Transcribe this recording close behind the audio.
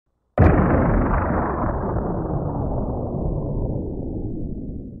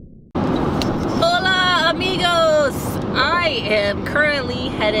am currently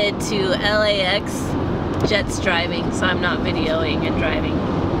headed to LAX. Jet's driving, so I'm not videoing and driving.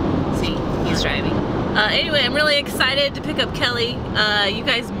 See, he's driving. Anyway, I'm really excited to pick up Kelly. You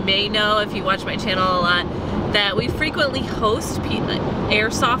guys may know, if you watch my channel a lot, that we frequently host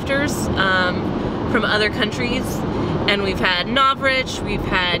airsofters from other countries. And we've had Novrich, we've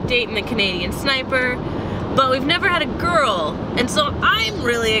had Dayton the Canadian Sniper, but we've never had a girl. And so I'm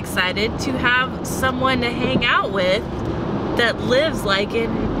really excited to have someone to hang out with that lives like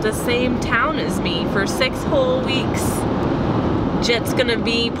in the same town as me for 6 whole weeks. Jet's gonna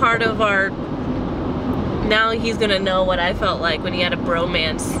be part of our, now he's gonna know what I felt like when he had a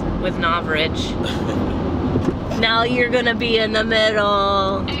bromance with Novrich. Now you're gonna be in the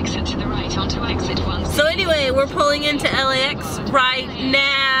middle. Exit to the right onto exit 1. So anyway, we're pulling into LAX right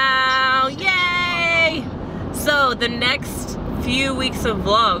now. Yay! So the next few weeks of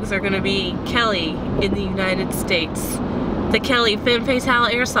vlogs are gonna be Kelly in the United States. The Kelly Femme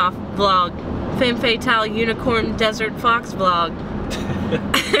Fatale Airsoft vlog. Femme Fatale Unicorn Desert Fox vlog.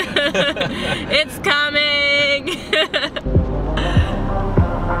 It's coming!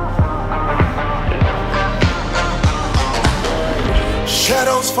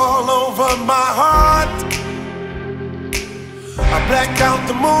 Shadows fall over my heart. I black out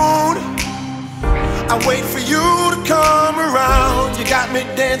the moon. I wait for you to come around. You got me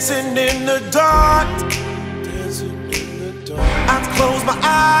dancing in the dark. I close my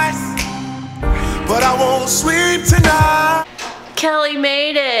eyes, but I won't sleep tonight. Kelly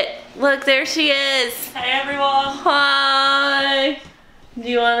made it. Look, there she is. Hey everyone. Hi. Do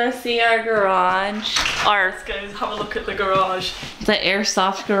you want to see our garage? Let's go have a look at the garage. The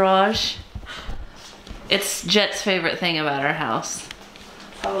airsoft garage. It's Jet's favorite thing about our house.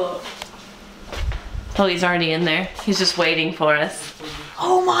 Let's have a look. Oh, he's already in there. He's just waiting for us.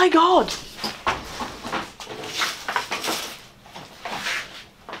 Oh my god!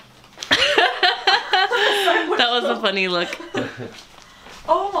 That was a funny look.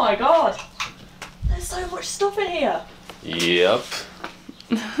 Oh my god! There's so much stuff in here. Yep.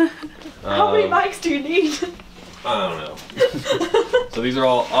 How many mics do you need? I don't know. So these are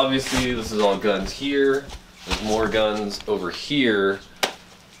all, obviously this is all guns here. There's more guns over here.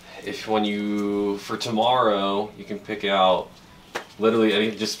 If for tomorrow, you can pick out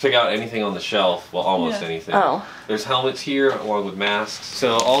literally just pick out anything on the shelf. Well, almost anything. Oh. There's helmets here along with masks.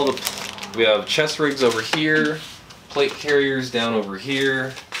 So we have chest rigs over here, plate carriers down over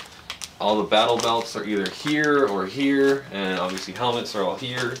here. All the battle belts are either here or here, and obviously helmets are all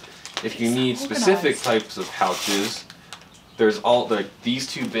here. If you need specific types of pouches, there's these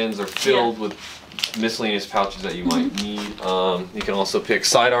 2 bins are filled with miscellaneous pouches that you might need. You can also pick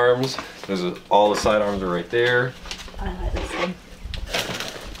sidearms. All the sidearms are right there. I like this one.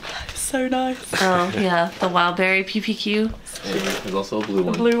 It's so nice. Oh yeah, the Wildberry PPQ. And there's also a blue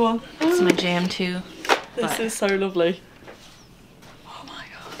one. The blue one. That's my jam too. This is so lovely.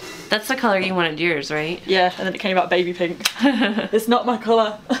 That's the color you wanted yours, right? Yeah, and then it came out baby pink. It's not my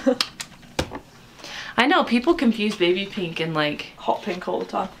colour. I know, people confuse baby pink and like... hot pink all the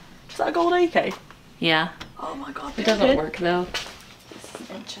time. Is that a gold AK? Yeah. Oh my god, it doesn't work though. This is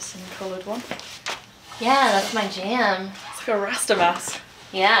an interesting coloured one. Yeah, that's my jam. It's like a Rasta mask.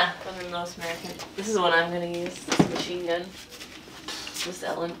 Yeah, I'm the most American. This is what I'm gonna use, this machine gun. This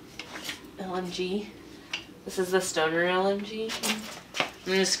LMG. This is the Stoner LMG.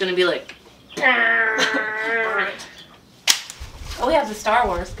 I'm just gonna be like... Oh, we have the Star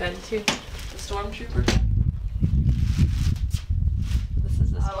Wars gun too. The Stormtrooper gun. This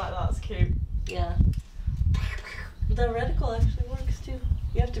is this I like that, it's cute. Yeah. The reticle actually works too.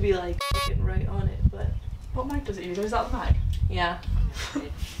 You have to be like looking right on it, but... What mag does it use? Is that the mag? Yeah.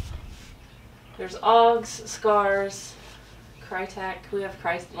 There's AUGs, SCARs, Crytac. We have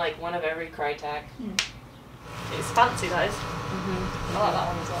like one of every Crytac. It's fancy, that is. I like that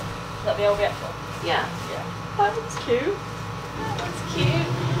one as well. Is that the LVX one? Yeah. Yeah. That looks cute. That's cute.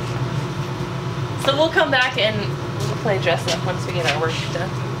 So we'll come back and we'll play dress up once we get our work done.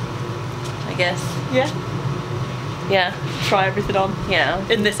 I guess. Yeah. Yeah. Try everything on. Yeah.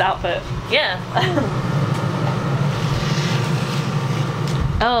 In this outfit. Yeah.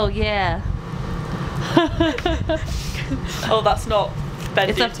 Oh yeah. Oh, that's not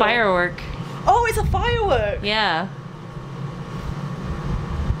bendy. It's a firework. Oh, it's a firework. Yeah.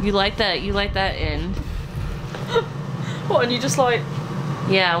 You light that end. What, and you just like...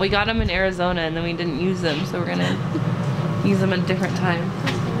 Yeah, we got them in Arizona and then we didn't use them, so we're gonna use them at a different time.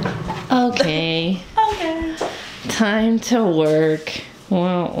 Okay. Okay. Time to work.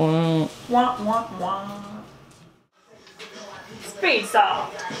 Wah, wah. Wah, wah, wah. Speed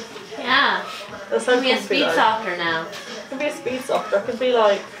soft. Yeah. That's so Be a comfy, speed though. softer now. can be a speed softer. I can be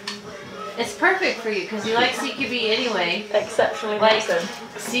like... It's perfect for you because you like CQB anyway. Exceptionally like amazing.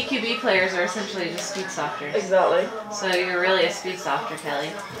 CQB players are essentially just speed softers. Exactly. So you're really a speed softer, Kelly.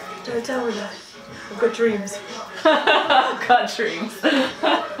 Don't tell me that. I've got dreams. Got dreams.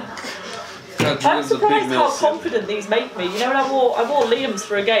 I'm surprised how confident these make me. You know, when I wore Liam's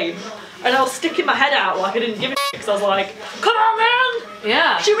for a game, and I was sticking my head out like I didn't give a shit because I was like, "Come on, man!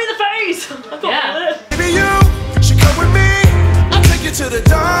 Yeah. Shoot me in the face!" I thought, yeah. Baby, you should come with me. I'll take you to the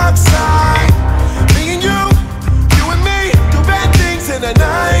dark side. Me and you and me, do bad things in the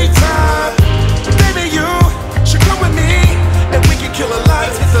nighttime. Baby, you should come with me, and we can kill the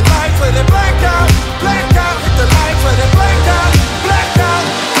lights, hit the lights, let it black out, hit the lights, let it black out.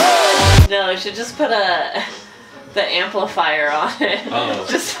 No, we should just put the amplifier on it. Oh.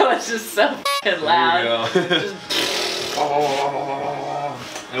 Just so it's just so fucking loud. There we go.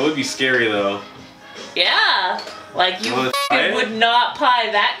 It would be scary though. Yeah. Like you would not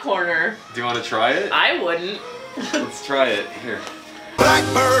pie that corner. Do you want to try it? I wouldn't. Let's try it. Here.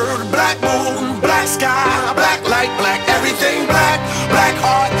 Blackbird, black moon, black sky, black light, black everything black, black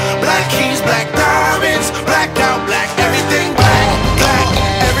heart, black keys, black diamonds, blacked out, black everything black, black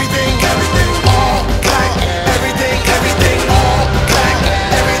everything, everything all black, everything, everything all black,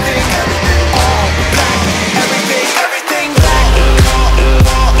 everything, everything all black, everything, everything black.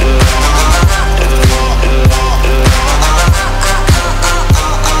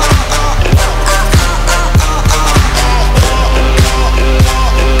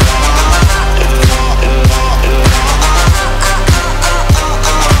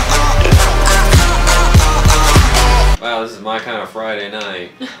 Wow, this is my kind of Friday night.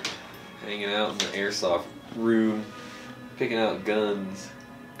 Hanging out in the airsoft room, picking out guns.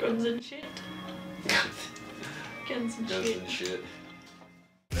 Guns and shit. Guns and Guns shit. and shit.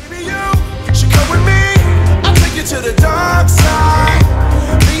 Baby, you should come with me. I'll take you to the dark side.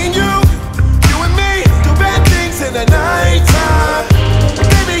 Me and you and me, do bad things in the nighttime.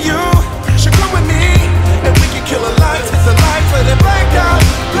 Baby, you should come with me, and we can kill the lights, hit the lights, let it black out,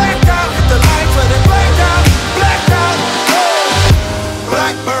 hit the lights, let it black out.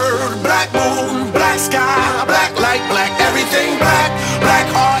 Blackbird, black moon, black sky, black light, black everything black, black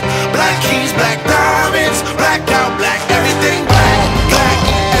heart, black keys, black diamonds, blacked out, black everything black, black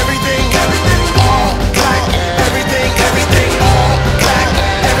everything, everything all black, everything, everything all black,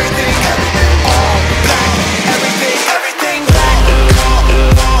 everything, everything all black, everything, everything black.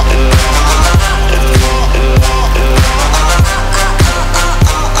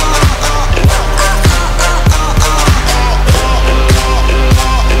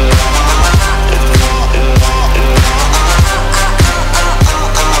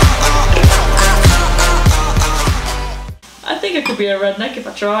 I think I could be a redneck if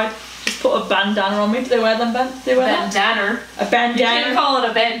I tried. Just put a bandana on me. Do they wear them? Do they wear that? Bandana. A bandana. You can't call it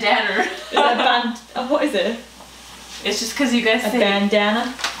a bandana. Is it a band? What is it? It's just because you guys A say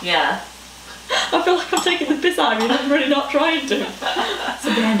bandana. yeah. I feel like I'm taking the piss out of you and I'm really not trying to. It's a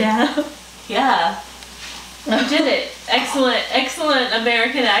bandana. Yeah. You did it. Excellent, excellent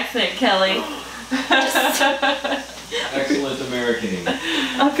American accent, Kelly. Excellent Americaning.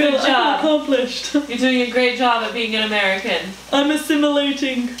 I feel job. accomplished. You're doing a great job at being an American. I'm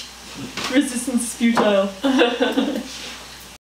assimilating. Resistance is futile.